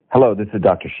Hello, this is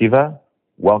Dr. Shiva.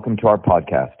 Welcome to our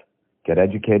podcast, Get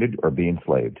Educated or Be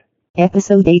Enslaved.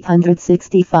 Episode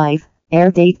 865,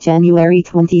 air date January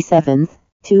 27th,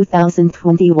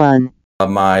 2021.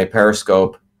 My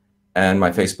Periscope and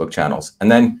my Facebook channels. And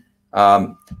then,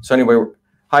 so anyway,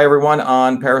 hi everyone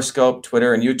on Periscope,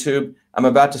 Twitter, and YouTube. I'm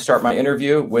about to start my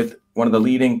interview with one of the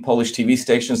leading Polish TV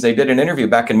stations. They did an interview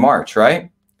back in March, right?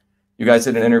 You guys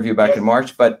did an interview back in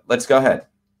March, but let's go ahead.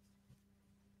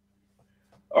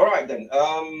 All right then.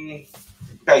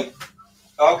 Okay.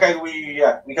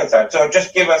 We can start. So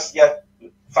just give us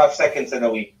 5 seconds and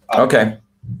then we. Okay.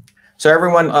 So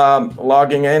everyone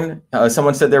logging in,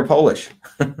 someone said they're Polish.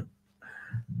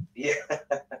 Yeah.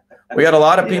 We got a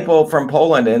lot of people from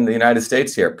Poland in the United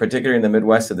States here, particularly in the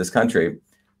Midwest of this country.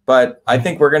 But I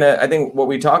think what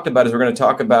we talked about is we're going to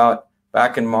talk about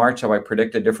back in March how I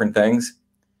predicted different things,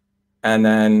 and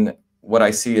then what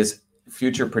I see is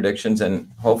future predictions,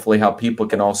 and hopefully how people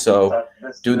can also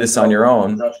do this on your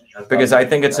own, because I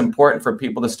think it's important for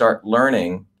people to start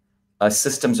learning a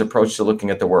systems approach to looking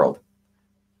at the world.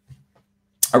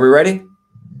 Are we ready?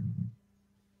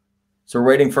 So we're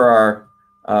waiting for our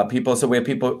people. So we have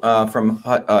people from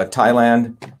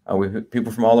Thailand. We have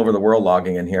people from all over the world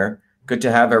logging in here. Good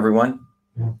to have everyone.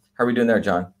 How are we doing there,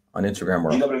 John, on Instagram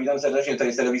World? Dzień dobry, witam serdecznie. To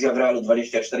jest Telewizja w Realu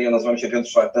 24. Ja nazywam się Piotr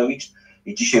Szwartowicz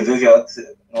i dzisiaj wywiad,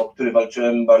 który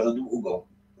walczyłem bardzo długo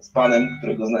z panem,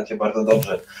 którego znacie bardzo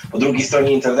dobrze. Po drugiej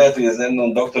stronie internetu jest ze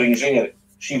mną doktor inżynier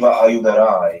Shiva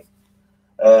Ayudarai.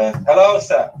 Hello,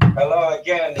 sir. Hello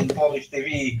again in Polish TV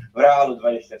w Realu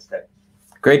 24.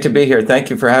 Great to be here. Thank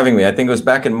you for having me. I think it was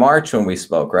back in March when we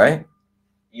spoke, right?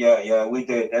 Yeah, we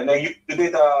did. And you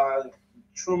did a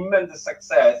tremendous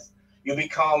success. You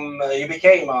became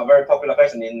a very popular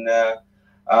person in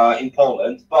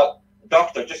Poland. But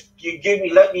doctor, just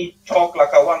let me talk like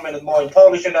a 1 minute more in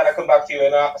Polish, and then I come back to you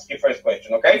and ask you first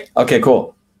question, okay? Okay,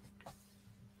 cool.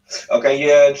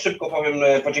 Okay, szybko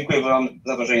powiem, podziękuję wam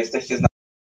za to, że jesteście z nami.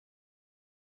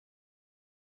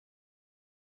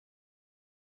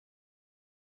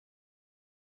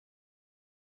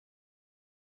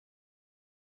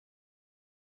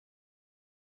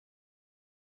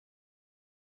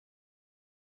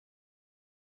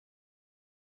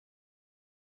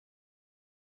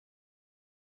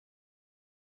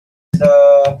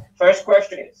 The first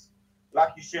question is, like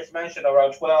you just mentioned,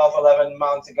 around 12, 11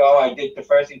 months ago, I did the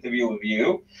first interview with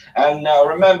you. And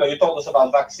remember, you told us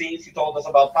about vaccines, you told us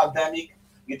about pandemic,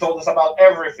 you told us about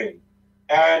everything.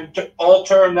 And all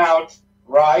turned out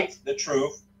right, the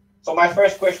truth. So my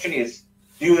first question is,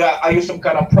 are you some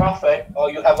kind of prophet, or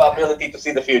you have the ability to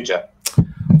see the future?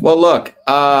 Well, look,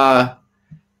 I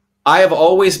have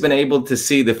always been able to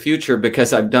see the future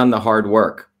because I've done the hard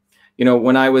work. You know,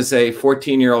 when I was a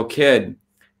 14-year-old kid,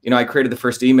 I created the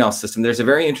first email system. There's a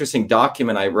very interesting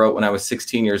document I wrote when I was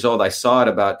 16 years old. I saw it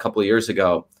about a couple of years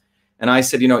ago. And I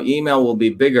said, email will be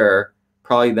bigger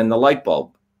probably than the light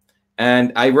bulb.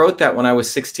 And I wrote that when I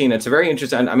was 16. It's a very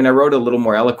interesting, I wrote it a little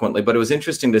more eloquently, but it was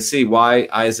interesting to see why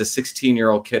I, as a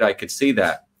 16-year-old kid, I could see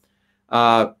that.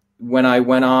 When I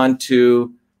went on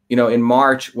to, in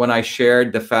March, when I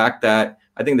shared the fact that,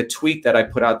 I think the tweet that I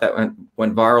put out that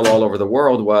went viral all over the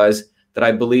world was that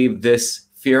I believe this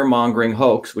fear-mongering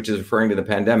hoax, which is referring to the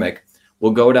pandemic,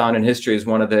 will go down in history as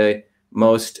one of the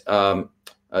most,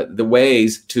 the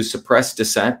ways to suppress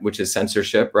dissent, which is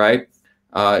censorship, right?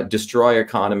 Destroy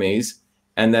economies,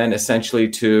 and then essentially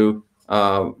to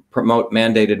promote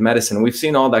mandated medicine. We've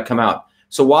seen all that come out.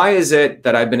 So why is it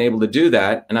that I've been able to do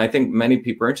that? And I think many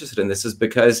people are interested in this is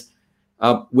because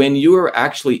when you are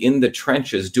actually in the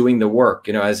trenches doing the work,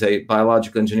 as a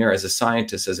biological engineer, as a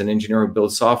scientist, as an engineer who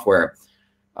builds software,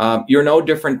 you're no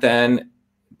different than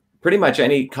pretty much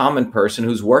any common person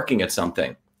who's working at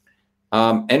something.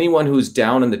 Anyone who's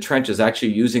down in the trenches,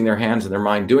 actually using their hands and their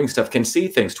mind doing stuff, can see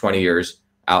things 20 years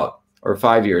out or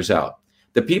 5 years out.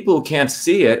 The people who can't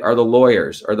see it are the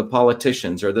lawyers or the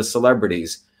politicians or the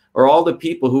celebrities or all the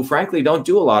people who, frankly, don't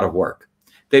do a lot of work.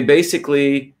 They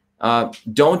basically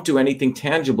don't do anything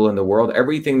tangible in the world.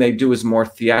 Everything they do is more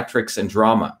theatrics and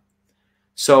drama.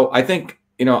 So I think,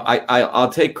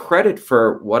 I'll take credit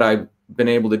for what I've been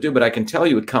able to do, but I can tell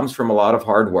you it comes from a lot of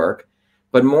hard work,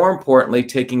 but more importantly,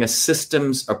 taking a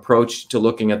systems approach to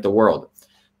looking at the world.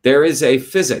 There is a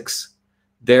physics.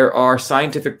 There are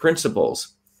scientific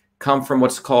principles come from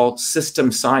what's called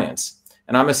system science.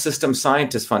 And I'm a system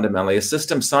scientist fundamentally. A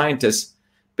system scientist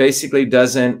basically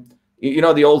doesn't,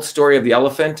 the old story of the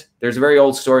elephant? There's a very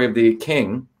old story of the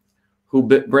king who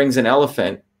brings an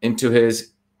elephant into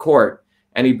his court,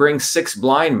 and he brings 6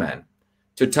 blind men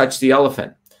to touch the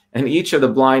elephant. And each of the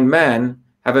blind men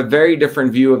have a very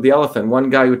different view of the elephant. One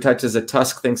guy who touches a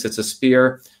tusk thinks it's a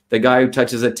spear. The guy who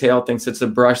touches a tail thinks it's a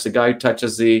brush. The guy who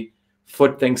touches the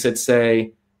foot thinks it's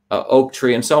a oak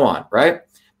tree, and so on, right?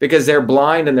 Because they're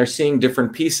blind and they're seeing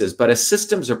different pieces. But a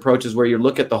systems approach is where you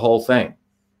look at the whole thing.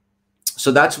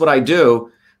 So that's what I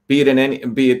do, be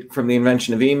it from the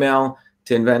invention of email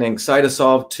to inventing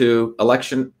Cytosolve to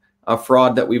election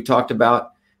fraud that we've talked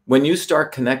about. When you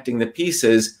start connecting the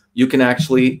pieces, you can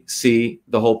actually see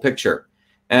the whole picture.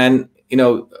 And,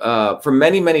 for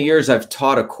many, many years, I've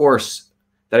taught a course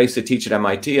that I used to teach at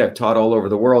MIT. I've taught all over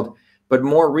the world. But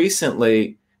more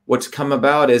recently, what's come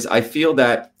about is I feel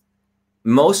that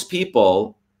most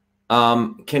people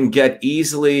can get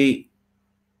easily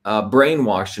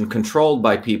brainwashed and controlled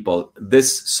by people.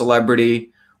 This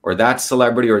celebrity or that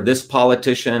celebrity or this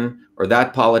politician or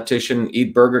that politician,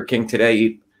 eat Burger King today,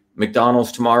 eat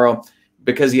McDonald's tomorrow,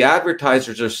 because the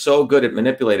advertisers are so good at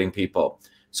manipulating people.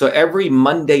 So every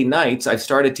Monday nights, I've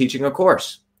started teaching a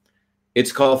course.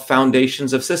 It's called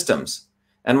Foundations of Systems.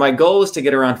 And my goal is to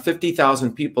get around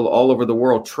 50,000 people all over the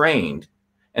world trained.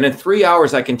 And in 3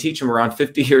 hours, I can teach them around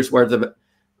 50 years worth of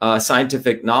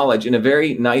scientific knowledge in a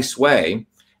very nice way.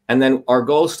 And then our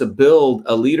goal is to build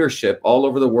a leadership all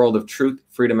over the world of truth,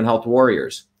 freedom, and health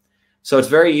warriors. So it's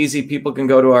very easy. People can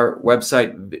go to our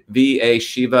website, VA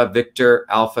Shiva, Victor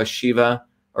Alpha Shiva,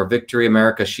 or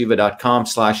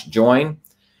victoryamericashiva.com/join.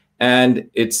 And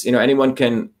it's, anyone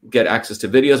can get access to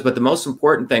videos. But the most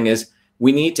important thing is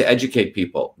we need to educate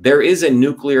people. There is a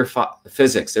nuclear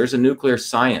physics. There's a nuclear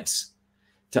science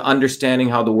to understanding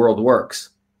how the world works.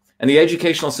 And the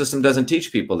educational system doesn't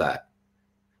teach people that.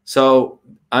 So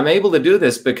I'm able to do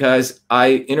this because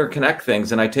I interconnect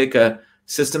things and I take a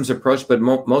systems approach, but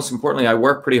most importantly, I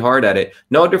work pretty hard at it.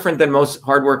 No different than most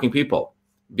hardworking people,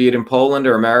 be it in Poland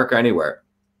or America, anywhere.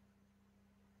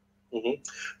 Mm-hmm.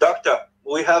 Doctor,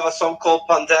 we have a so-called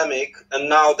pandemic, and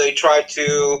now they try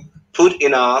to put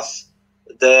in us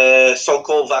the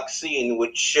so-called vaccine,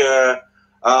 which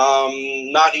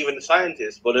not even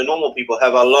scientists, but the normal people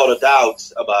have a lot of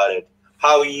doubts about it.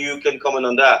 How you can comment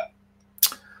on that?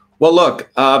 Well,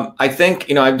 look, I think,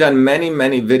 I've done many,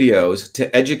 many videos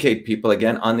to educate people,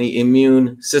 again, on the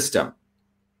immune system.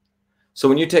 So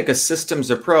when you take a systems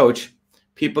approach,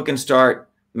 people can start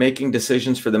making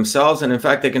decisions for themselves. And in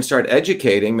fact, they can start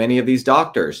educating many of these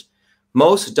doctors.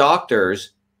 Most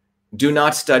doctors do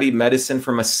not study medicine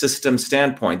from a system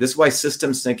standpoint. This is why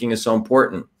systems thinking is so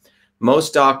important.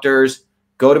 Most doctors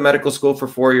go to medical school for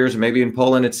 4 years, maybe in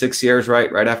Poland it's 6 years,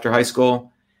 right after high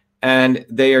school. And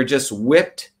they are just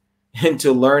whipped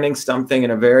into learning something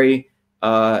in a very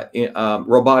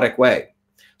robotic way.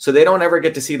 So they don't ever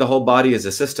get to see the whole body as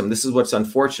a system. This is what's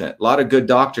unfortunate. A lot of good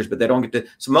doctors, but they don't get to.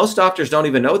 So most doctors don't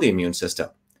even know the immune system.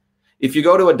 If you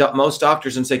go to most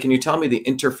doctors and say, can you tell me the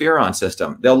interferon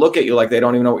system? They'll look at you like they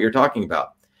don't even know what you're talking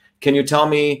about. Can you tell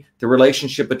me the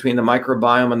relationship between the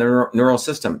microbiome and the neural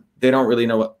system? They don't really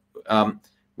know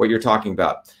what you're talking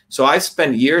about. So I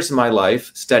spent years of my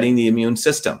life studying the immune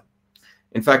system.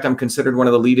 In fact, I'm considered one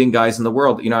of the leading guys in the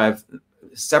world. I've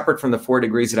separate from the 4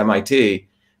 degrees at MIT.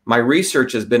 My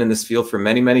research has been in this field for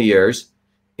many, many years.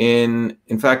 In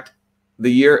fact,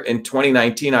 the year in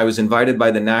 2019, I was invited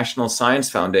by the National Science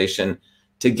Foundation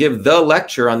to give the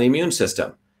lecture on the immune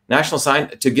system. National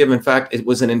Science, to give, in fact, it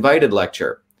was an invited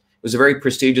lecture. It was a very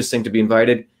prestigious thing to be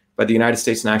invited by the United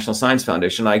States National Science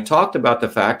Foundation. I talked about the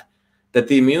fact that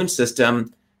the immune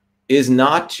system is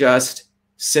not just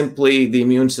simply the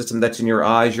immune system that's in your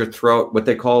eyes, your throat, what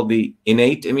they call the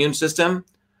innate immune system,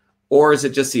 or is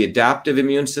it just the adaptive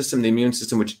immune system, the immune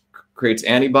system which creates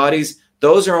antibodies?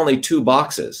 Those are only 2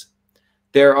 boxes.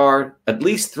 There are at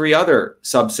least 3 other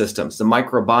subsystems: the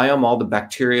microbiome, all the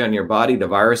bacteria in your body, the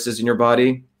viruses in your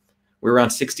body. We're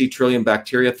around 60 trillion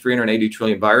bacteria, 380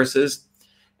 trillion viruses.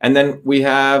 And then we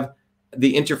have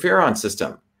the interferon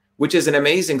system, which is an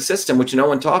amazing system which no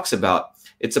one talks about.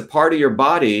 It's a part of your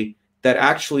body that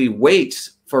actually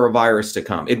waits for a virus to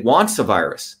come. It wants a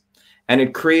virus, and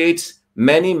it creates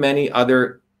many, many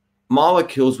other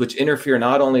molecules which interfere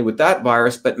not only with that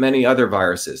virus, but many other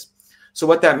viruses. So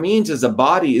what that means is the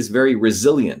body is very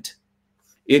resilient.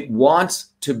 It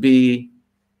wants to be,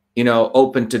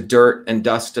 open to dirt and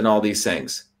dust and all these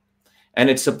things.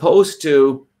 And it's supposed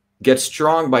to get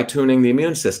strong by tuning the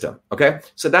immune system, okay?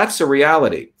 So that's the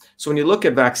reality. So when you look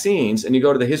at vaccines and you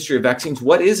go to the history of vaccines,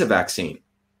 what is a vaccine?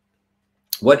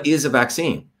 What is a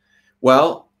vaccine?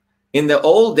 Well, in the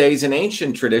old days, in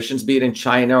ancient traditions, be it in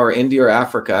China or India or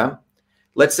Africa,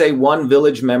 let's say one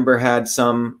village member had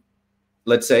some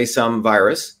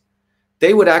virus,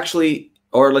 they would actually,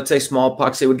 or let's say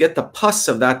smallpox, they would get the pus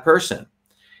of that person.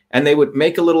 and they would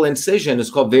make a little incision. It's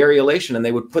called variolation, and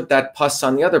they would put that pus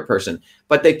on the other person.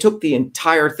 But they took the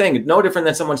entire thing. No different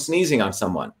than someone sneezing on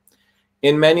someone.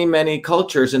 In many, many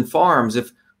cultures and farms,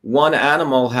 if one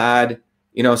animal had,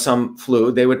 some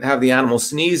flu, they would have the animal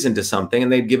sneeze into something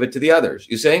and they'd give it to the others.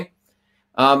 You see?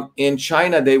 In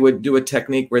China, they would do a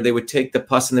technique where they would take the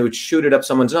pus and they would shoot it up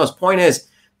someone's nose. Point is,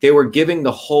 they were giving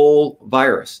the whole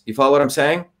virus. You follow what I'm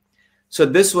saying? So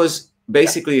this was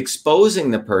basically exposing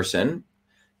the person.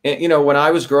 And, when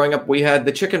I was growing up, we had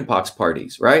the chickenpox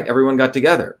parties, right? Everyone got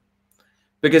together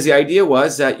because the idea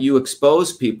was that you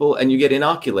expose people and you get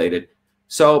inoculated.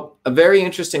 So a very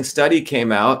interesting study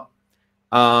came out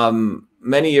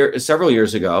several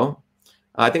years ago,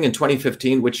 I think in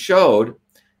 2015, which showed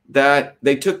that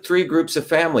they took 3 groups of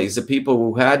families: the people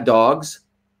who had dogs,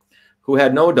 who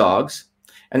had no dogs,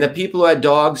 and the people who had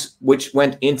dogs which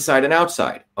went inside and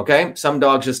outside. Okay, some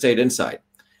dogs just stayed inside.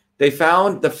 They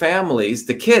found the families,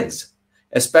 the kids,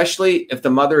 especially if the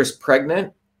mother is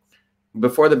pregnant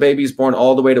before the baby is born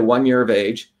all the way to 1 year of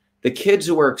age, the kids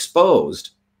who were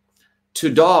exposed to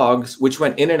dogs which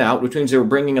went in and out, which means they were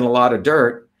bringing in a lot of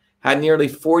dirt, had nearly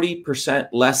 40%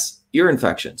 less ear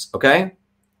infections, okay?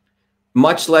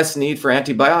 Much less need for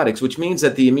antibiotics, which means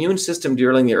that the immune system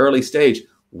during the early stage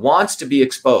wants to be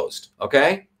exposed,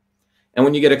 okay? And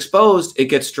when you get exposed, it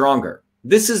gets stronger.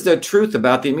 This is the truth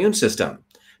about the immune system.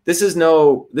 This is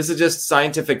just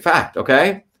scientific fact,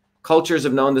 okay? Cultures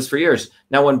have known this for years.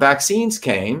 Now, when vaccines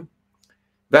came,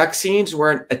 vaccines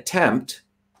were an attempt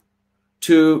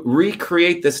to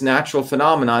recreate this natural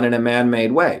phenomenon in a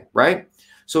man-made way, right?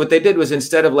 So what they did was,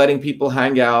 instead of letting people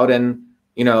hang out and,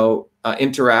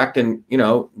 interact and,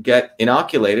 get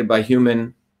inoculated by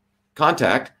human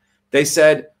contact, they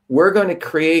said, we're going to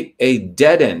create a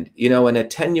deadened, an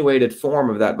attenuated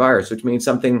form of that virus, which means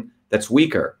something that's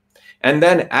weaker, and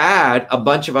then add a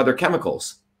bunch of other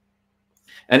chemicals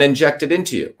and inject it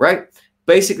into you, right?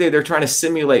 Basically, they're trying to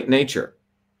simulate nature.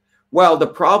 Well, the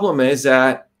problem is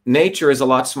that nature is a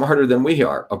lot smarter than we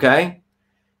are, okay?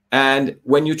 And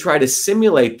when you try to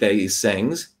simulate these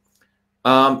things,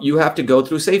 you have to go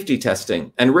through safety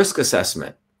testing and risk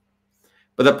assessment.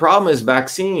 But the problem is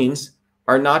vaccines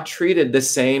are not treated the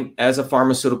same as a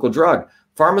pharmaceutical drug.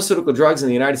 Pharmaceutical drugs in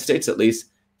the United States, at least,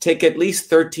 take at least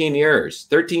 13 years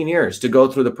to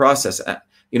go through the process.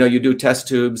 You do test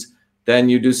tubes, then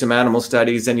you do some animal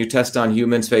studies, then you test on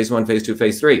humans, phase 1, phase 2,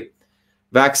 phase 3.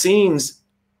 Vaccines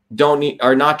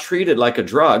are not treated like a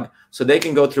drug, so they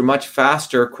can go through much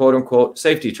faster, quote unquote,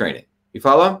 safety training. You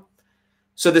follow?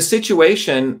 So the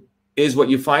situation is, what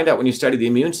you find out when you study the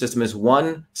immune system is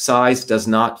one size does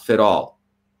not fit all.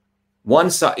 One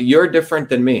size, you're different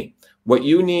than me. What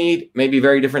you need may be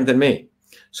very different than me.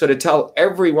 So to tell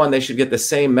everyone they should get the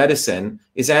same medicine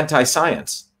is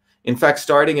anti-science. In fact,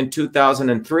 starting in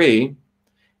 2003,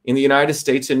 in the United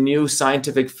States, a new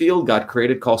scientific field got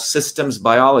created called systems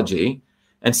biology.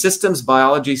 And systems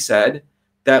biology said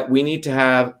that we need to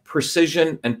have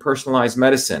precision and personalized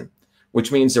medicine,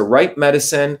 which means the right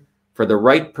medicine for the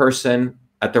right person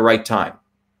at the right time.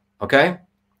 Okay?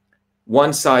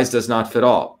 One size does not fit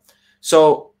all.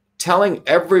 So telling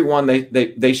everyone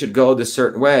they should go this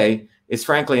certain way is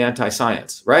frankly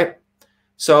anti-science, right?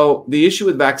 So the issue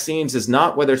with vaccines is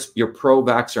not whether you're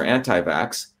pro-vax or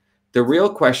anti-vax. The real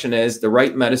question is the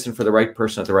right medicine for the right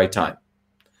person at the right time.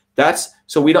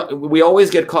 We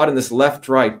always get caught in this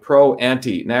left-right,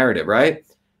 pro-anti narrative, right?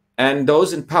 And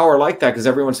those in power like that because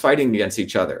everyone's fighting against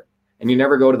each other. And you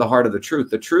never go to the heart of the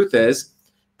truth. The truth is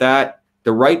that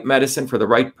the right medicine for the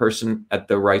right person at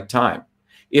the right time.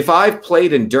 If I've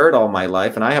played in dirt all my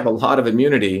life and I have a lot of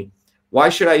immunity, why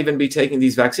should I even be taking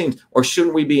these vaccines? Or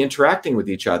shouldn't we be interacting with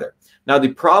each other? Now,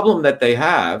 the problem that they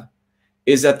have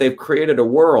is that they've created a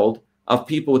world of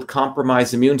people with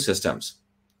compromised immune systems.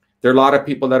 There are a lot of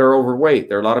people that are overweight.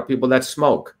 There are a lot of people that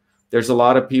smoke. There's a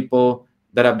lot of people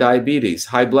that have diabetes,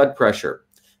 high blood pressure.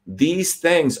 These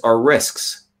things are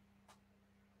risks,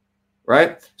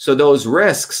 right? So those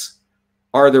risks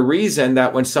are the reason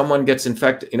that when someone gets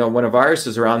infected, when a virus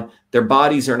is around, their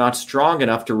bodies are not strong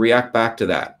enough to react back to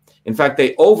that. In fact,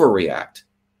 they overreact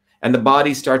and the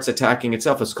body starts attacking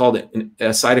itself. It's called a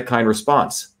cytokine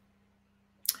response.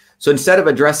 So instead of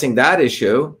addressing that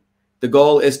issue, the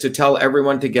goal is to tell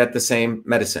everyone to get the same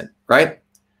medicine, right?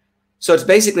 So it's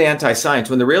basically anti-science,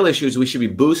 when the real issue is we should be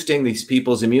boosting these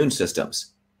people's immune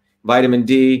systems. Vitamin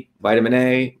D, vitamin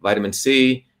A, vitamin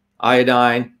C,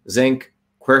 iodine, zinc,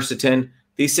 quercetin.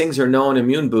 These things are known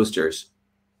immune boosters.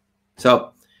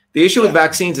 So the issue with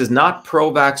vaccines is not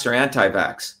pro-vax or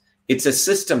anti-vax. It's a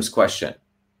systems question,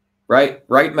 right?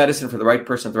 Right medicine for the right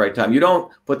person at the right time. You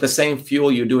don't put the same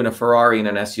fuel you do in a Ferrari and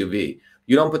an SUV.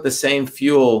 You don't put the same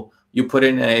fuel you put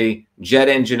in a jet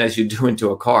engine as you do into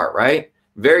a car, right?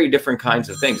 Very different kinds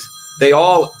of things. They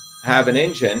all have an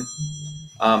engine.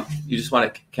 You just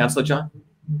want to cancel it, John?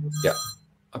 Yeah.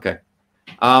 Okay.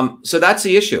 So that's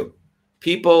the issue.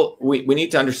 People, we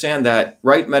need to understand that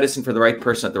right medicine for the right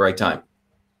person at the right time.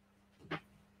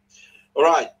 All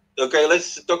right. Okay,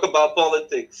 let's talk about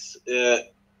politics.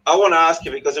 I want to ask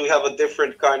you, because we have a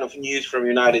different kind of news from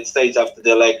United States after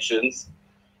the elections.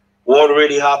 What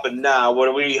really happened now? What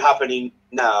are really happening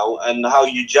now? And how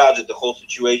you judge the whole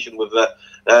situation with the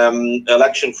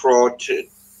election fraud,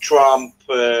 Trump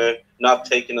not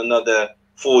taking another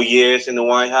 4 years in the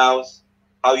White House?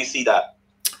 How you see that?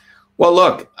 Well,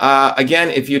 look,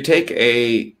 again, if you take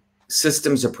a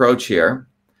systems approach here,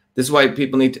 this is why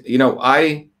people need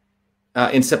to,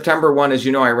 in September 1, as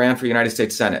you know, I ran for United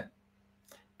States Senate.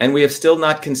 And we have still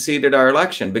not conceded our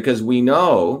election because we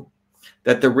know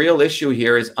that the real issue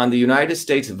here is on the United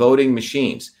States voting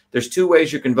machines. There's two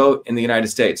ways you can vote in the United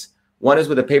States. One is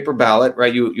with a paper ballot,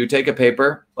 right? You take a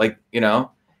paper,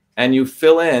 and you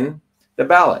fill in the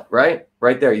ballot, right?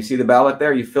 Right there. You see the ballot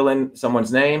there. You fill in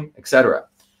someone's name, etc.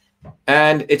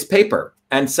 And it's paper,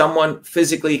 and someone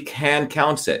physically hand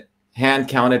counts it,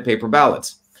 hand-counted paper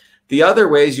ballots. The other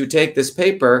way is you take this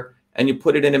paper and you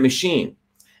put it in a machine.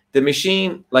 The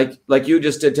machine, like you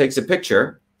just did, takes a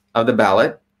picture of the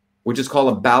ballot, which is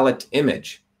called a ballot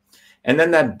image. And then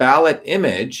that ballot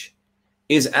image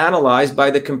is analyzed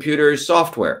by the computer's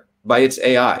software, by its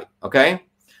AI, okay?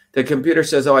 The computer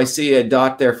says, oh, I see a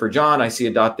dot there for John. I see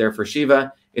a dot there for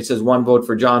Shiva. It says 1 vote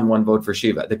for John, 1 vote for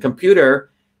Shiva. The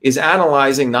computer is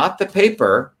analyzing not the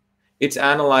paper, it's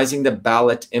analyzing the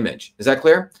ballot image. Is that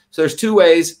clear? So there's two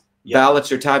ways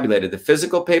ballots are tabulated, the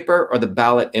physical paper or the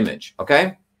ballot image,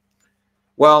 okay?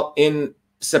 Well, in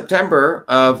September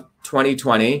of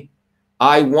 2020,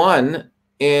 I won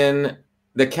in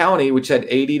the county, which had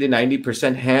 80 to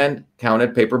 90%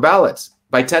 hand-counted paper ballots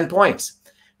by 10 points.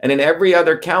 And in every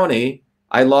other county,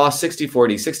 I lost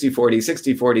 60-40, 60-40,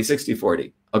 60-40,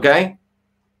 60-40, okay?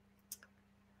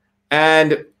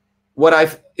 And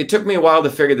it took me a while to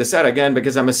figure this out, again,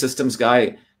 because I'm a systems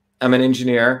guy, I'm an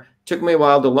engineer. It took me a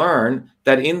while to learn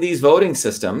that in these voting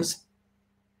systems,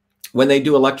 when they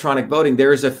do electronic voting,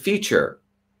 there is a feature.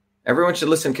 Everyone should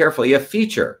listen carefully. A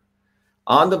feature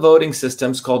on the voting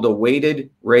systems called a weighted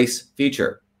race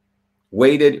feature.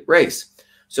 Weighted race.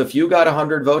 So if you got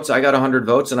 100 votes, I got 100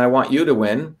 votes, and I want you to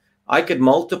win, I could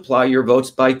multiply your votes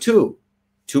by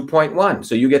 2.1.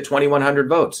 So you get 2,100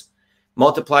 votes.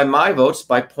 Multiply my votes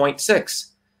by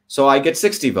 0.6. So I get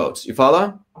 60 votes. You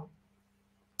follow?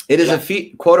 It is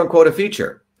a quote unquote a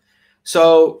feature.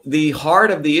 So the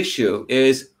heart of the issue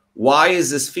is, why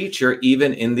is this feature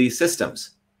even in these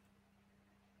systems?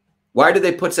 Why did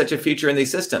they put such a feature in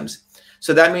these systems?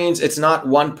 So that means it's not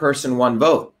one person, one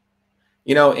vote.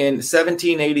 In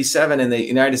 1787 in the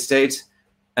United States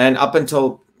and up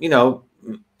until,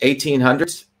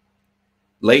 1800s,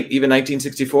 late even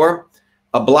 1964,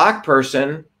 a black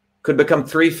person could become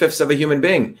 3/5 of a human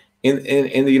being.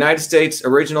 In the United States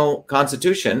original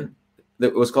Constitution,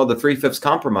 that was called the 3/5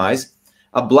 Compromise,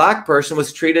 a black person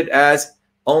was treated as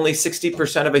only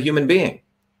 60% of a human being.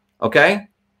 Okay?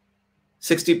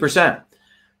 60%.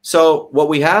 So what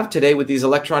we have today with these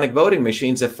electronic voting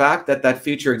machines, the fact that that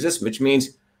feature exists, which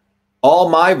means all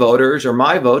my voters or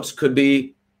my votes could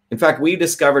be, in fact, we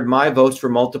discovered my votes were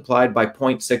multiplied by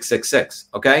 0.666,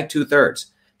 okay? 2/3.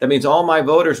 That means all my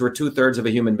voters were 2/3 of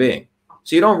a human being.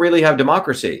 So you don't really have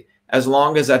democracy as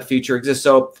long as that feature exists.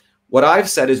 So what I've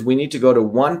said is we need to go to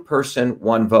one person,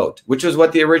 one vote, which is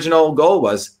what the original goal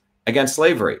was against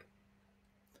slavery.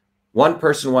 One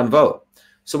person, one vote.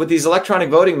 So with these electronic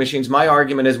voting machines, my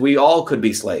argument is we all could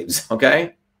be slaves,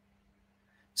 okay?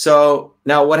 So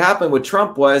now what happened with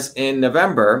Trump was in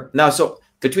November. Now, so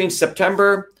between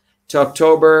September to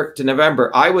October to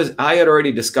November, I had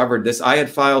already discovered this. I had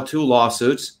filed 2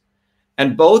 lawsuits,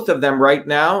 and both of them right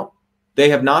now, they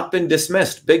have not been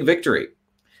dismissed. Big victory.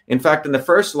 In fact, in the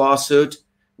first lawsuit,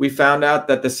 we found out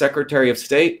that the Secretary of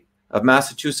State of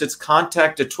Massachusetts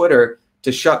contacted Twitter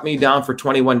to shut me down for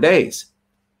 21 days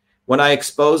when I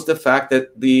exposed the fact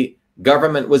that the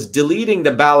government was deleting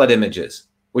the ballot images,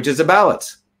 which is the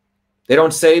ballots. They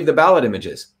don't save the ballot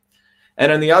images.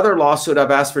 And in the other lawsuit,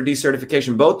 I've asked for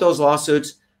decertification. Both those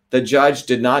lawsuits, the judge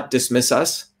did not dismiss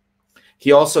us.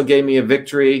 He also gave me a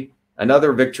victory,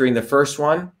 another victory in the first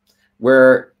one,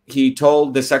 where he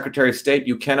told the Secretary of State,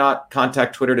 you cannot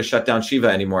contact Twitter to shut down Shiva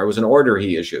anymore. It was an order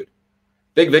he issued.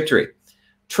 Big victory.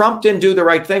 Trump didn't do the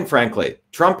right thing, frankly.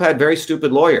 Trump had very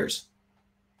stupid lawyers.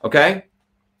 Okay?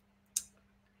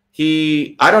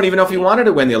 I don't even know if he wanted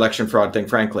to win the election fraud thing,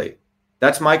 frankly.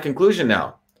 That's my conclusion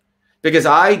now. Because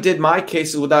I did my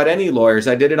cases without any lawyers.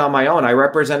 I did it on my own. I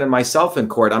represented myself in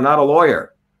court. I'm not a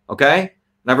lawyer, okay?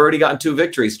 And I've already gotten 2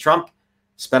 victories. Trump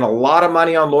spent a lot of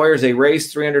money on lawyers. They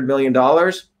raised $300 million,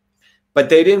 but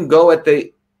they didn't go at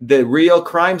the real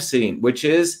crime scene, which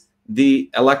is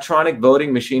the electronic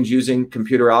voting machines using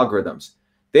computer algorithms.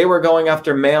 They were going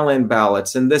after mail-in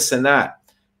ballots and this and that.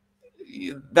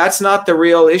 That's not the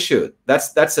real issue.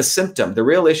 That's a symptom. The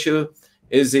real issue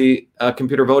is the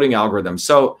computer voting algorithm.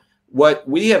 So what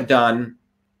we have done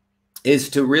is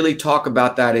to really talk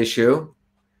about that issue.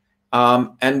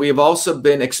 And we have also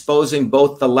been exposing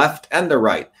both the left and the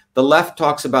right. The left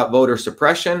talks about voter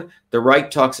suppression. The right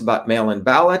talks about mail-in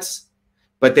ballots.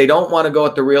 But they don't want to go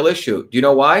at the real issue. Do you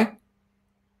know why?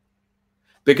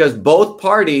 Because both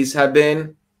parties are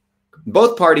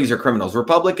criminals.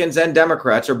 Republicans and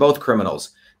Democrats are both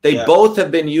criminals. They both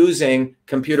have been using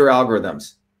computer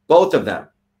algorithms, both of them.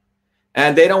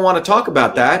 And they don't want to talk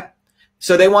about that.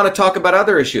 So they want to talk about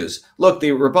other issues. Look,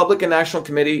 the Republican National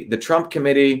Committee, the Trump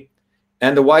Committee,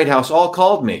 and the White House all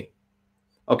called me,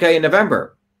 okay, in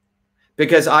November,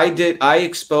 because I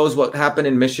exposed what happened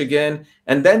in Michigan,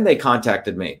 and then they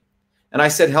contacted me. And I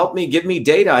said, help me, give me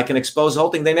data. I can expose the whole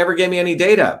thing. They never gave me any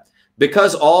data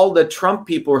because all the Trump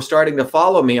people were starting to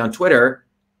follow me on Twitter,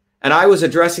 and I was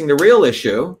addressing the real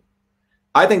issue.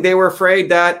 I think they were afraid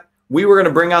that we were going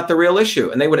to bring out the real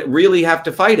issue, and they would really have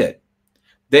to fight it.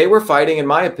 They were fighting, in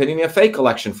my opinion, a fake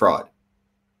election fraud.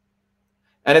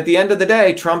 And at the end of the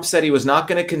day, Trump said he was not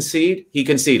going to concede. He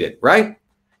conceded, right?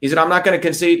 He said, I'm not going to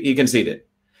concede. He conceded.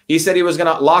 He said he was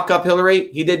going to lock up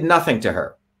Hillary. He did nothing to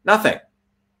her. Nothing.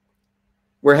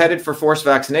 We're headed for forced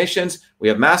vaccinations. We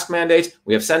have mask mandates.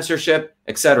 We have censorship,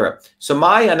 etc. So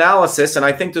my analysis, and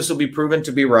I think this will be proven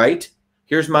to be right.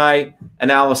 Here's my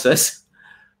analysis,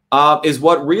 is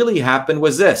what really happened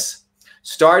was this.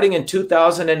 Starting in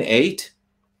 2008,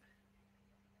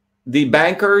 the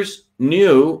bankers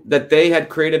knew that they had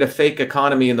created a fake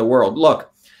economy in the world.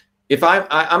 Look, if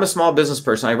I'm a small business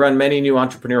person, I run many new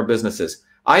entrepreneurial businesses.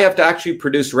 I have to actually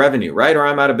produce revenue, right? Or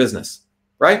I'm out of business,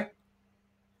 right?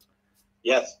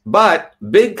 Yes. But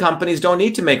big companies don't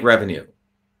need to make revenue.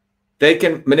 They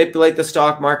can manipulate the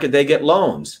stock market. They get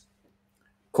loans,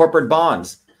 corporate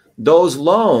bonds. Those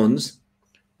loans,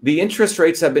 the interest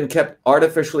rates have been kept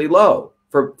artificially low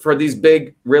for these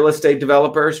big real estate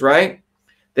developers, right?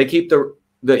 They keep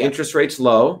the interest rates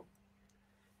low,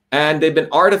 and they've been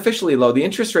artificially low. The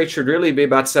interest rate should really be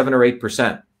about 7 or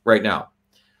 8% right now.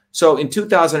 So in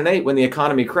 2008, when the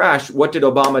economy crashed, what did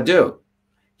Obama do?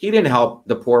 He didn't help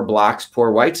the poor blacks,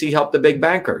 poor whites. He helped the big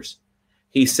bankers.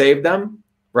 He saved them,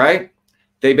 right?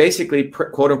 They basically,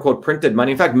 quote unquote, printed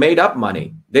money. In fact, made up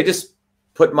money. They just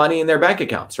put money in their bank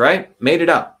accounts, right? Made it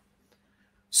up.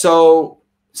 So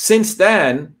since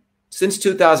then, since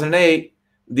 2008,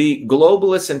 the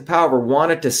globalists in power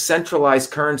wanted to centralize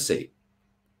currency.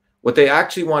 What they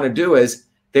actually want to do is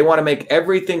they want to make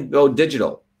everything go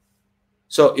digital.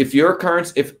 So if your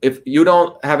currency, if you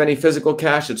don't have any physical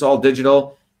cash, it's all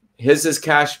digital. His is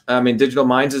cash. Digital.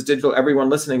 Mine's is digital. Everyone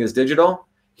listening is digital.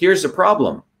 Here's the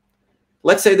problem.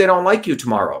 Let's say they don't like you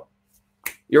tomorrow.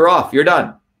 You're off. You're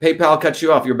done. PayPal cuts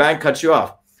you off. Your bank cuts you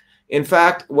off. In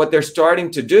fact, what they're starting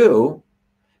to do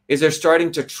is they're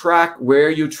starting to track where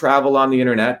you travel on the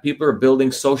internet. People are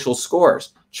building social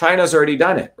scores. China's already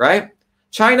done it, right?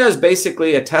 China is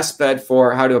basically a test bed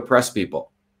for how to oppress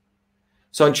people.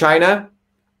 So in China,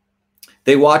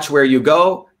 they watch where you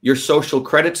go, your social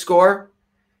credit score,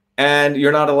 and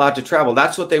you're not allowed to travel.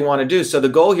 That's what they want to do. So the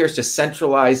goal here is to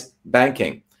centralize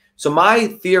banking. So my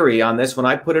theory on this, when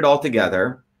I put it all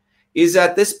together, is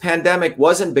that this pandemic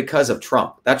wasn't because of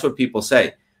Trump. That's what people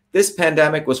say. This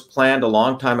pandemic was planned a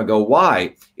long time ago.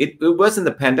 Why? It wasn't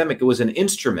the pandemic. It was an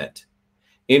instrument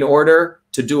in order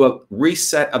to do a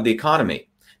reset of the economy.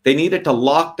 They needed to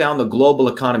lock down the global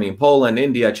economy in Poland,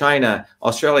 India, China,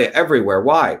 Australia, everywhere.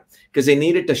 Why? Because they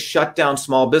needed to shut down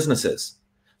small businesses.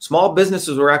 Small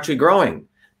businesses were actually growing.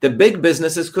 The big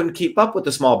businesses couldn't keep up with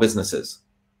the small businesses.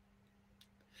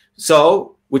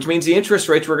 So, which means the interest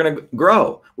rates were going to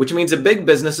grow, which means the big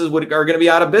businesses are going to be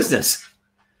out of business.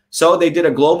 So they did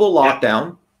a global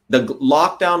lockdown. The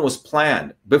lockdown was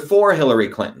planned before Hillary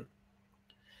Clinton.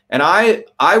 And I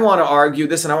want to argue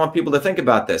this, and I want people to think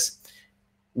about this.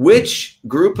 Which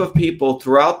group of people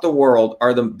throughout the world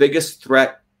are the biggest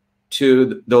threat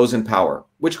to those in power?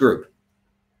 Which group?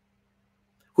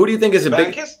 Who do you think is the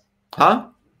biggest? Huh?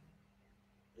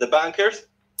 The bankers?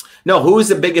 No, who is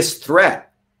the biggest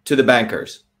threat to the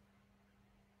bankers?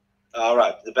 All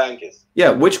right, the bankers. Yeah,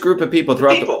 which group of people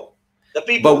throughout the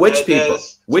people? But which people?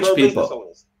 Which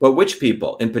people? But which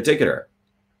people in particular?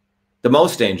 The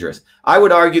most dangerous. I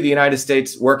would argue the United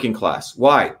States working class.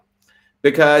 Why?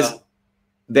 Because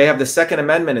they have the Second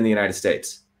Amendment in the United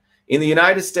States. In the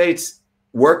United States,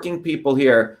 working people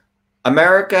here,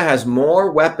 America has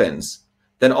more weapons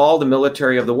than all the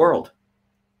military of the world.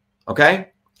 Okay?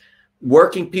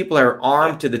 Working people are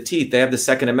armed to the teeth. They have the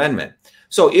Second Amendment.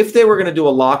 So if they were going to do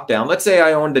a lockdown, let's say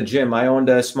I owned a gym, I owned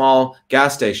a small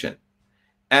gas station,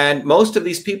 and most of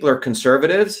these people are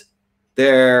conservatives.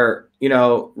 They're,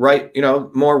 right,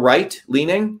 more right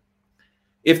leaning.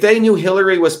 If they knew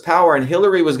Hillary was power and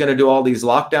Hillary was going to do all these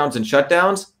lockdowns and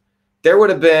shutdowns, there would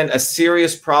have been a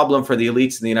serious problem for the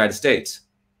elites in the United States,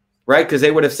 right? Because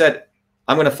they would have said,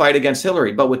 I'm going to fight against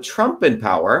Hillary. But with Trump in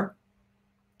power,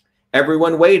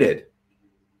 everyone waited.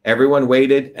 Everyone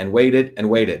waited and waited and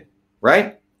waited,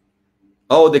 right?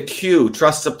 Oh, the Q,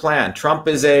 trust the plan. Trump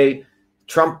is a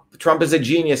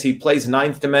genius. He plays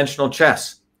ninth dimensional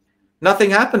chess.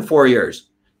 Nothing happened 4 years.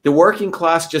 The working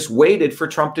class just waited for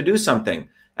Trump to do something.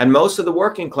 And most of the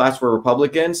working class were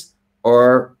Republicans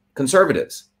or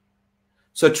conservatives.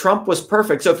 So Trump was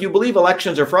perfect. So if you believe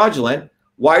elections are fraudulent,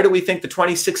 why do we think the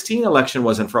 2016 election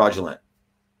wasn't fraudulent?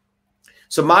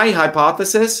 So my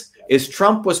hypothesis is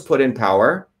Trump was put in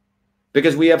power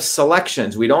because we have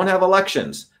selections. We don't have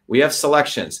elections. We have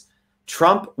selections.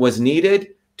 Trump was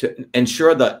needed to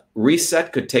ensure the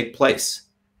reset could take place.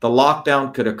 The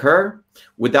lockdown could occur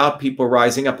without people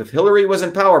rising up. If Hillary was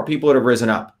in power, people would have risen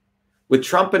up. With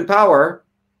Trump in power,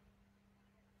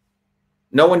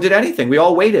 no one did anything. We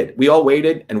all waited. We all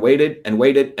waited and waited and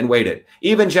waited and waited.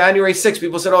 Even January 6th,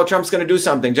 people said, oh, Trump's going to do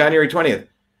something. January 20th.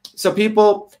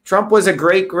 So Trump was a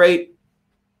great, great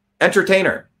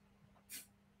entertainer.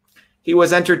 He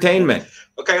was entertainment.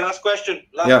 Okay, last question.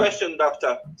 Question,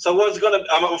 Doctor. So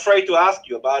I'm afraid to ask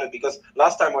you about it because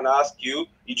last time when I asked you,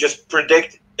 you just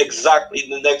predict exactly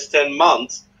the next 10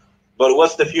 months. But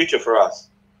what's the future for us?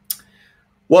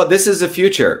 Well, this is the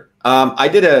future. I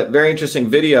did a very interesting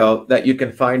video that you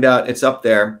can find out. It's up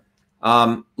there.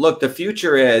 Look, the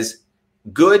future is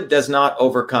good does not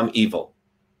overcome evil.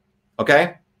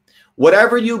 Okay?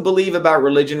 Whatever you believe about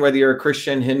religion, whether you're a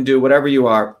Christian, Hindu, whatever you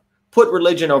are, put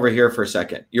religion over here for a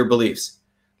second, your beliefs.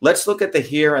 Let's look at the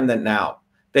here and the now.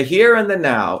 The here and the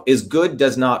now is good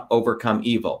does not overcome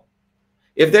evil.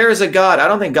 If there is a God, I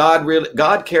don't think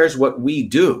God cares what we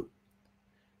do.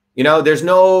 There's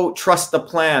no trust the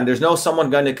plan. There's no someone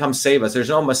going to come save us. There's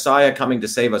no Messiah coming to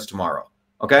save us tomorrow.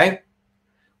 Okay?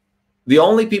 The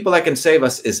only people that can save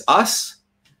us is us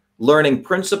learning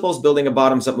principles, building a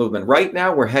bottoms-up movement. Right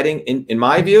now, we're heading, in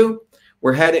my view,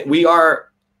 we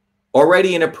are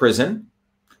already in a prison.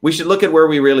 We should look at where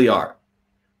we really are.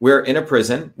 We're in a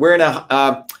prison. We're in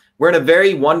a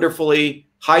very wonderfully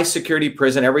high security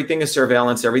prison. Everything is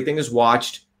surveillance. Everything is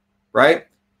watched, right?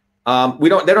 They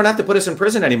don't have to put us in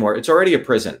prison anymore. It's already a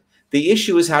prison. The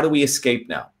issue is, how do we escape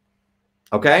now?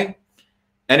 Okay.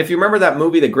 And if you remember that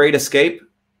movie, The Great Escape,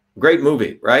 great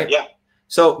movie, right? Yeah.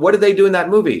 So what did they do in that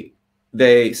movie?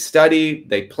 They studied,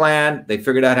 they planned, they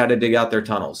figured out how to dig out their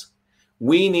tunnels.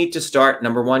 We need to start,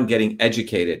 number one, getting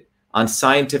educated on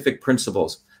scientific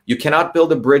principles. You cannot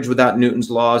build a bridge without Newton's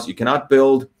laws. You cannot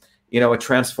build, a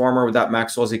transformer without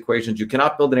Maxwell's equations. You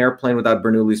cannot build an airplane without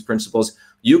Bernoulli's principles.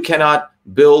 You cannot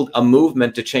build a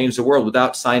movement to change the world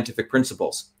without scientific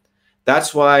principles.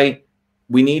 That's why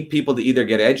we need people to either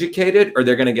get educated or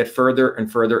they're going to get further and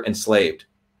further enslaved.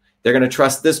 They're going to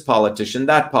trust this politician,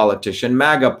 that politician,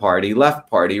 MAGA party, left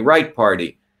party, right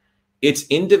party. It's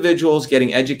individuals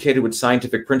getting educated with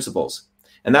scientific principles.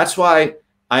 And that's why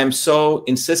I am so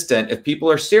insistent, if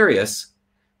people are serious,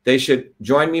 they should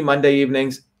join me Monday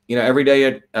evenings, every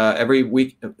day every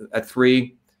week at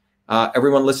 3.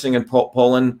 Everyone listening in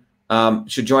Poland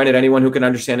should join it. Anyone who can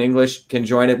understand English can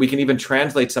join it. We can even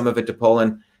translate some of it to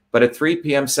Poland. But at 3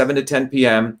 p.m., 7 to 10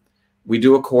 p.m., we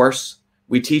do a course.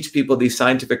 We teach people these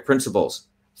scientific principles,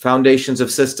 foundations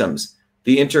of systems,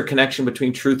 the interconnection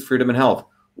between truth, freedom, and health,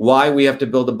 why we have to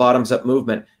build a bottoms-up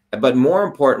movement, but more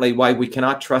importantly, why we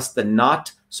cannot trust the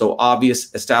not so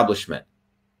obvious establishment.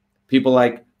 People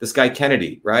like this guy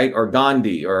Kennedy, right? Or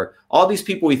Gandhi, or all these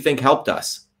people we think helped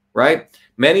us, right?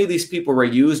 Many of these people were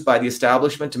used by the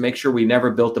establishment to make sure we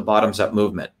never built the bottoms-up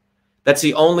movement. That's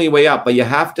the only way up, but you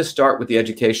have to start with the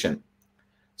education.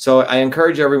 So I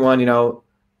encourage everyone, to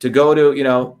go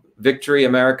to, Victory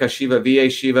America Shiva,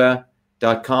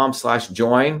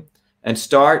 vashiva.com/join and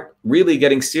start really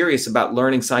getting serious about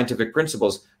learning scientific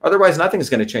principles. Otherwise, nothing is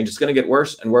going to change. It's going to get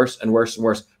worse and worse and worse and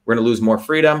worse. We're going to lose more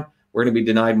freedom. We're going to be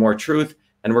denied more truth,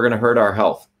 and we're going to hurt our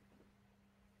health.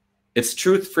 It's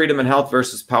truth, freedom, and health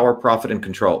versus power, profit, and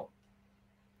control.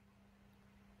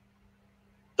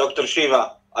 Dr.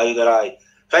 Shiva, Ayudarai,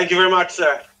 Thank you very much,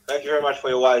 sir. Thank you very much for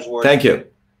your wise words. Thank you.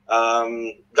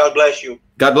 God bless you.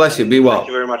 God bless you. Be well. Thank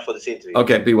you very much for this interview.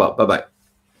 Okay, be well. Bye-bye.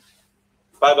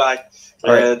 Bye-bye.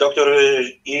 All right. Dr.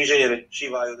 Inge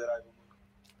Shiva.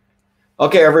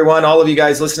 Okay, everyone, all of you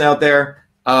guys listen out there.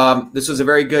 This was a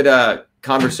very good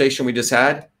conversation we just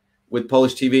had with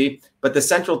Polish TV. But the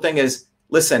central thing is,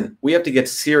 listen, we have to get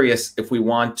serious if we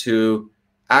want to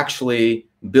actually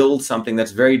build something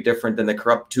that's very different than the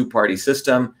corrupt two-party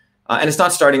system. And it's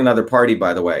not starting another party,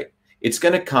 by the way. It's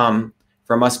going to come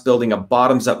from us building a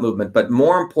bottoms-up movement, but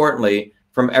more importantly,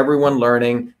 from everyone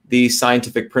learning these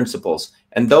scientific principles.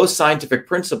 And those scientific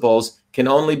principles can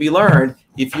only be learned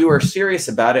if you are serious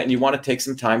about it and you want to take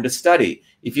some time to study.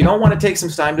 If you don't want to take some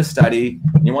time to study,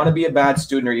 you want to be a bad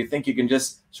student, or you think you can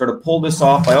just sort of pull this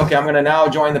off by, okay, I'm going to now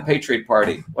join the Patriot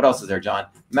Party. What else is there, John?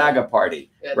 MAGA Party,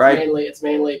 yeah, right? It's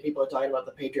mainly people are talking about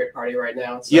the Patriot Party right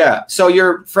now. So. Yeah, so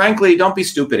you're, frankly, don't be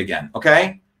stupid again,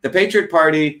 okay? The Patriot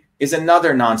Party is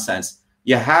another nonsense.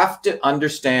 You have to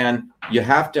understand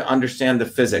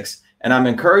the physics. And I'm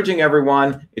encouraging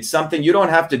everyone, it's something, you don't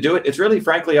have to do it. It's really,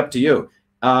 frankly, up to you.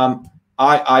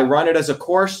 I run it as a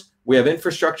course. We have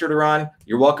infrastructure to run.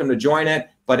 You're welcome to join it.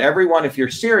 But everyone, if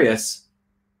you're serious,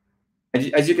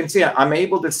 as you can see, I'm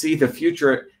able to see the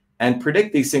future and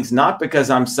predict these things, not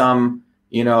because I'm some,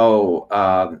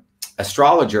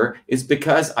 astrologer. It's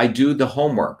because I do the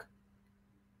homework.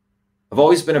 I've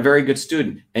always been a very good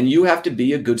student, and you have to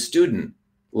be a good student.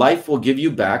 Life will give you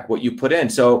back what you put in.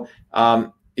 So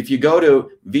if you go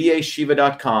to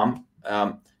vashiva.com,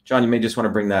 John, you may just want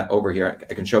to bring that over here.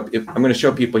 I can show. I'm going to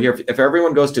show people here. If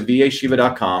everyone goes to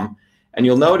vashiva.com, and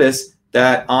you'll notice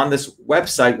that on this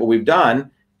website, what we've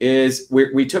done is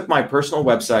we took my personal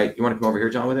website. You want to come over here,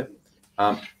 John, with it?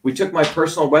 We took my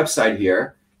personal website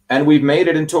here, and we've made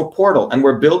it into a portal, and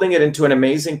we're building it into an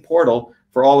amazing portal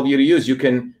for all of you to use. You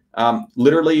can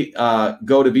literally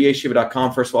go to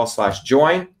vashiva.com, first of all,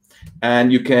 /join,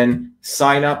 and you can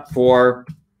sign up for.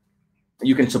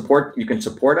 You can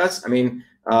support us. I mean,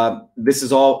 this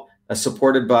is all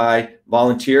supported by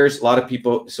volunteers. A lot of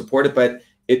people support it, but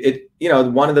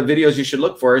one of the videos you should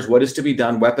look for is what is to be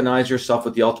done. Weaponize yourself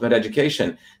with the ultimate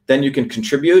education. Then you can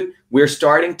contribute. We're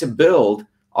starting to build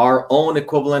our own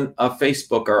equivalent of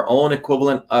Facebook, our own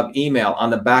equivalent of email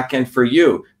on the back end for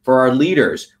you, for our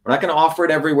leaders. We're not going to offer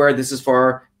it everywhere. This is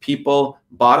for people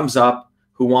bottoms up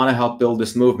who want to help build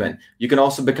this movement. You can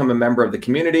also become a member of the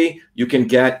community. You can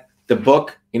get the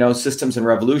book, Systems and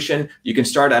Revolution. You can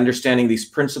start understanding these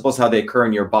principles, how they occur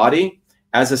in your body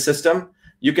as a system.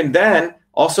 You can then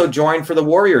also join for the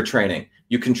warrior training.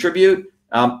 You contribute.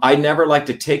 I never like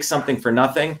to take something for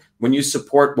nothing. When you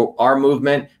support our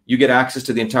movement, you get access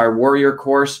to the entire warrior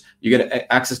course. You get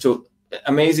access to an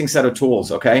amazing set of tools,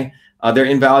 okay? They're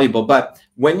invaluable. But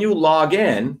when you log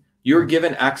in, you're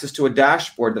given access to a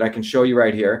dashboard that I can show you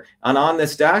right here. And on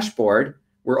this dashboard,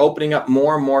 we're opening up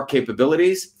more and more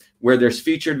capabilities where there's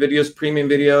featured videos, premium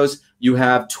videos. You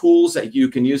have tools that you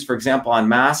can use, for example, on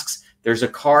masks. There's a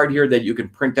card here that you can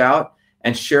print out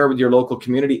and share with your local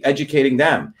community, educating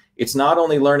them. It's not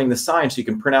only learning the science. You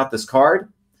can print out this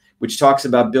card, which talks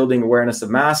about building awareness of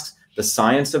masks, the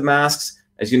science of masks.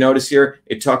 As you notice here,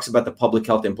 it talks about the public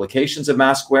health implications of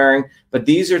mask wearing. But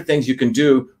these are things you can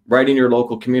do right in your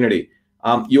local community.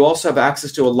 You also have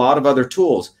access to a lot of other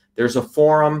tools. There's a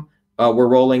forum. We're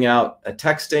rolling out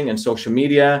texting and social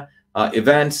media,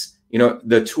 events,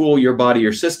 the tool, Your Body,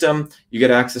 Your System. You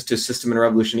get access to System and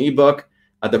Revolution ebook,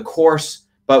 the course.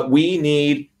 But we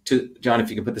need to, John, if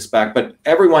you can put this back, but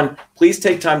everyone, please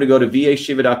take time to go to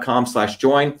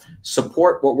vashiva.com/join,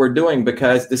 support what we're doing,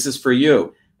 because this is for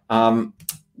you.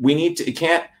 It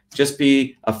can't just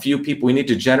be a few people. We need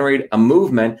to generate a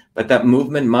movement, but that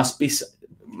movement must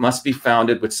be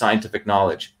founded with scientific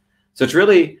knowledge. So it's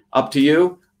really up to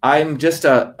you. I'm just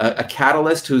a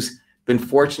catalyst who's been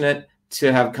fortunate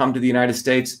to have come to the United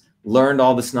States, learned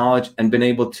all this knowledge, and been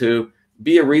able to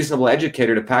be a reasonable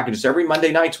educator to package this. Every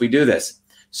Monday nights we do this.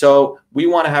 So we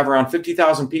want to have around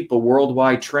 50,000 people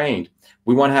worldwide trained.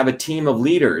 We want to have a team of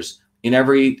leaders in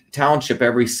every township,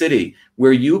 every city,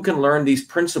 where you can learn these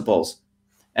principles.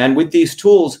 And with these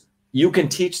tools, you can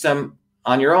teach them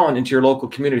on your own into your local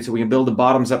community. So we can build a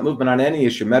bottoms-up movement on any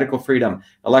issue: medical freedom,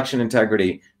 election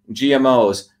integrity,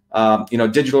 GMOs,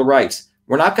 digital rights.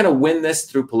 We're not going to win this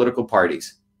through political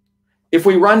parties. If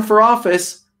we run for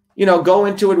office, go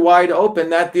into it wide open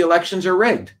that the elections are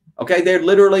rigged. Okay, they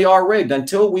literally are rigged.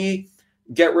 Until we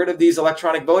get rid of these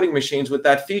electronic voting machines with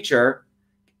that feature,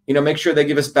 make sure they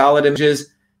give us ballot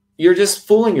images. You're just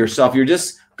fooling yourself. You're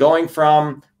just going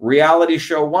from reality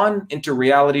show 1 into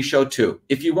reality show 2.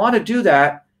 If you want to do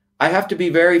that, I have to be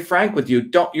very frank with you.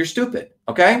 You're stupid,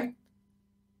 okay?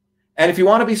 And if you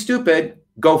want to be stupid,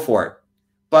 go for it.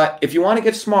 But if you want to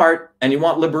get smart and you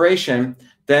want liberation,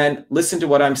 then listen to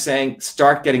what I'm saying.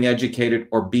 Start getting educated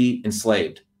or be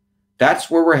enslaved. That's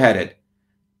where we're headed.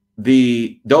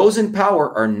 Those in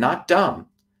power are not dumb.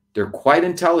 They're quite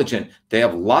intelligent. They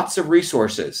have lots of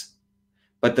resources.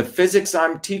 But the physics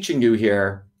I'm teaching you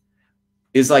here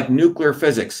is like nuclear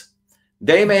physics.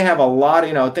 They may have a lot,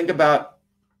 think about,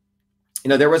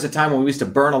 there was a time when we used to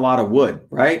burn a lot of wood,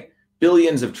 right?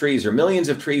 Billions of trees or millions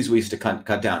of trees we used to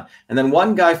cut down. And then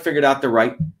one guy figured out the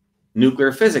right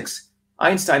nuclear physics.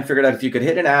 Einstein figured out if you could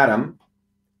hit an atom,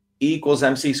 E equals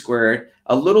mc squared,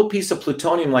 a little piece of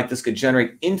plutonium like this could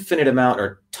generate infinite amount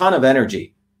or ton of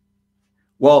energy.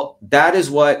 Well, that is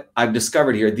what I've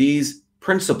discovered here. These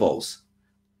principles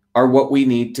are what we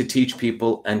need to teach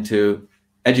people and to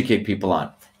educate people on.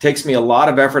 It takes me a lot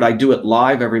of effort. I do it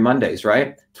live every Mondays,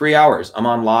 right? 3 hours. I'm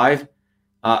on live.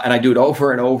 And I do it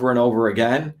over and over and over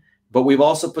again. But we've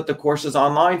also put the courses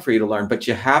online for you to learn. But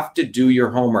you have to do your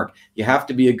homework. You have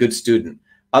to be a good student.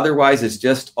 Otherwise, it's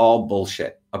just all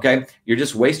bullshit. Okay? You're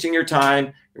just wasting your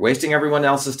time. You're wasting everyone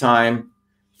else's time.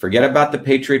 Forget about the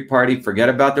Patriot Party. Forget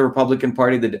about the Republican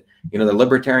Party, the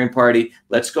Libertarian Party.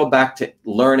 Let's go back to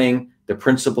learning the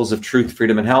principles of truth,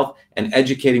 freedom, and health, and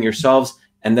educating yourselves,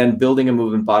 and then building a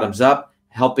movement bottoms up,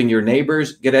 helping your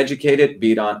neighbors get educated,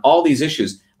 be it on all these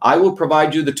issues. I will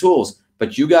provide you the tools,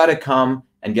 but you got to come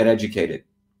and get educated.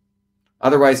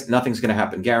 Otherwise, nothing's going to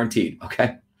happen, guaranteed.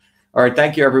 Okay. All right.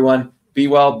 Thank you, everyone. Be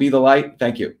well, be the light.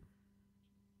 Thank you.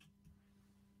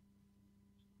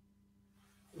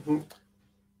 Mm-hmm.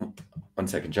 1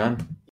 second, John.